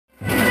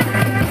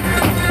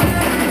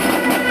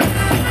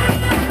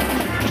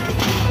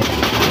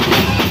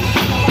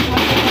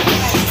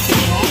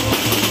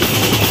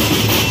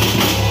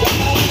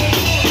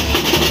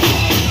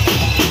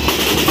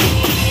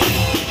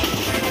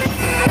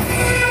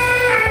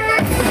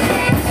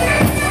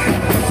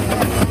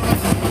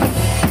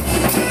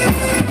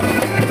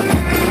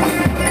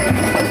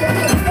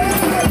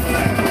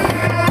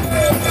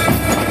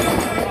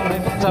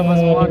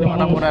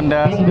dimanapun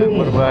Anda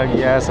sedang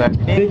berbahagia saat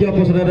ini.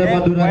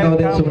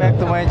 Welcome back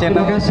to my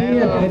channel. Terima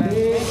kasih ya.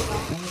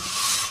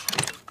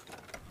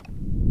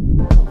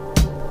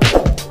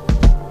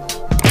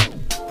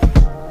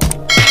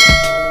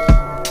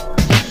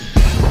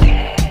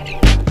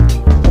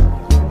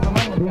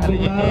 Kali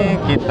ini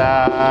kita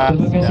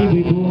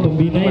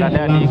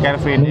berada di Car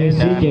Free Day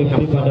dan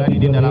kebetulan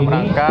ini dalam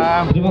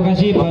rangka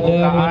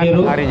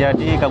pembukaan hari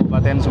jadi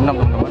Kabupaten Sumenep,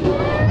 teman-teman.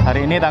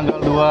 Hari ini tanggal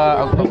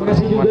 2 Oktober.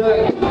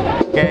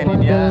 Oke, ini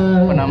dia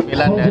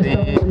penampilan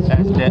dari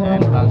SDN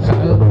Bangkal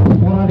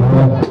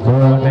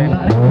Kabupaten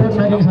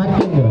Sumenep.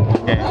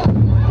 Oke.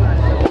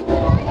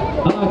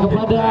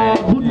 Kepada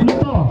Bun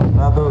Luto.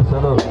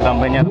 Satu.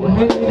 Sampainya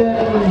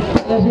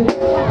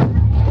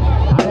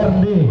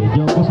HRD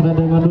Jawa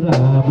Senada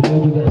Madura, beliau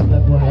juga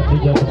selaku HRD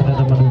Jawa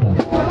Senada Madura.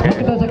 Mari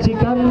kita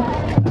saksikan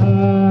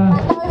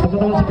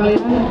teman-teman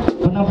sekalian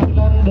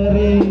penampilan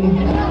dari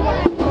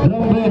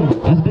Drumband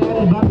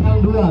SDN Bangkal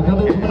 2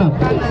 Kabupaten Sumenep.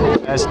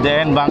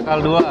 SDN Bangkal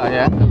 2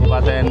 ya,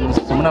 Kabupaten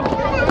Sumenep.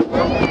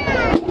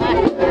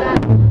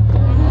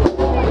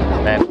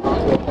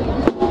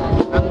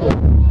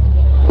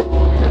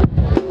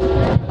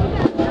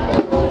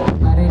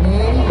 Hari ini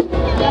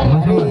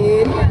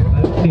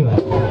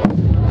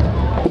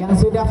yang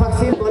sudah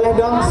vaksin boleh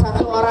dong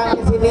satu orang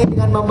ke sini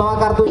dengan membawa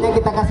kartunya,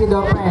 kita kasih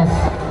door prize.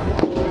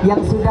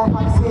 Yang sudah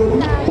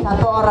vaksin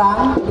satu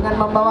orang dengan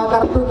membawa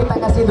kartu, kita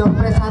kasih door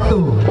prize 1.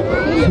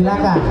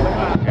 Silakan.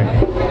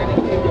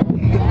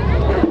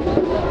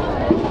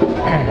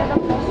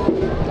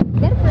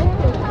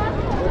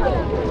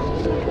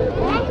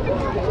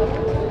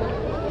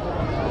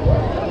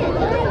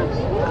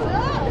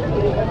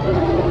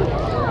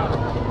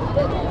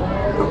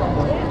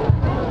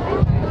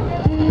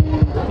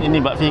 Ini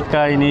Mbak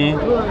Vika, ini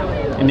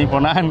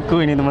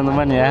ponakanku ini,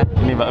 teman-teman ya.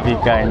 Ini Mbak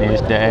Vika, ini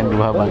SDN 2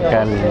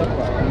 Bangkal.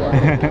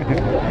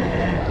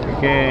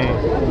 Oke,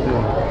 itu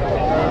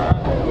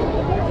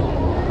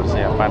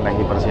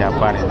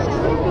persiapan ini.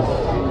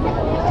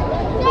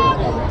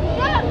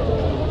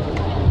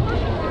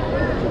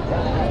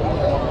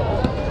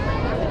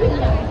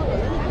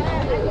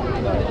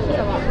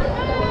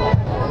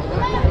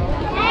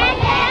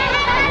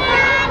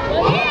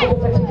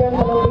 Saksikan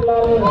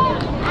penampilan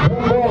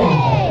Drumband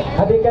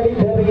adik-adik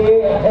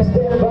dari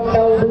SDN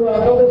Bangkal 2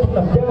 Kabupaten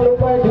Sumenep. Jangan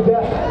lupa juga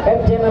add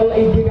channel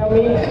IG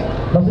kami,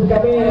 maksud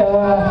kami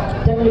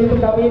channel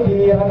YouTube kami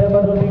di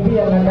Radar TV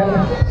yang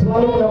akan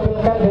selalu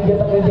menampilkan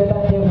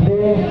kegiatan-kegiatan CFD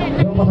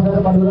Jawa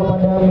Senada Madura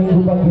pada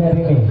minggu pagi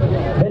hari ini.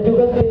 Dan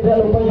juga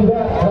tidak lupa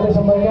juga kami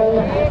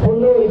sampaikan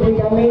follow IG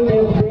kami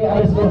CFD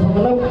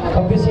 _Sumenep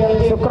official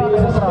CFD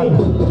resmi.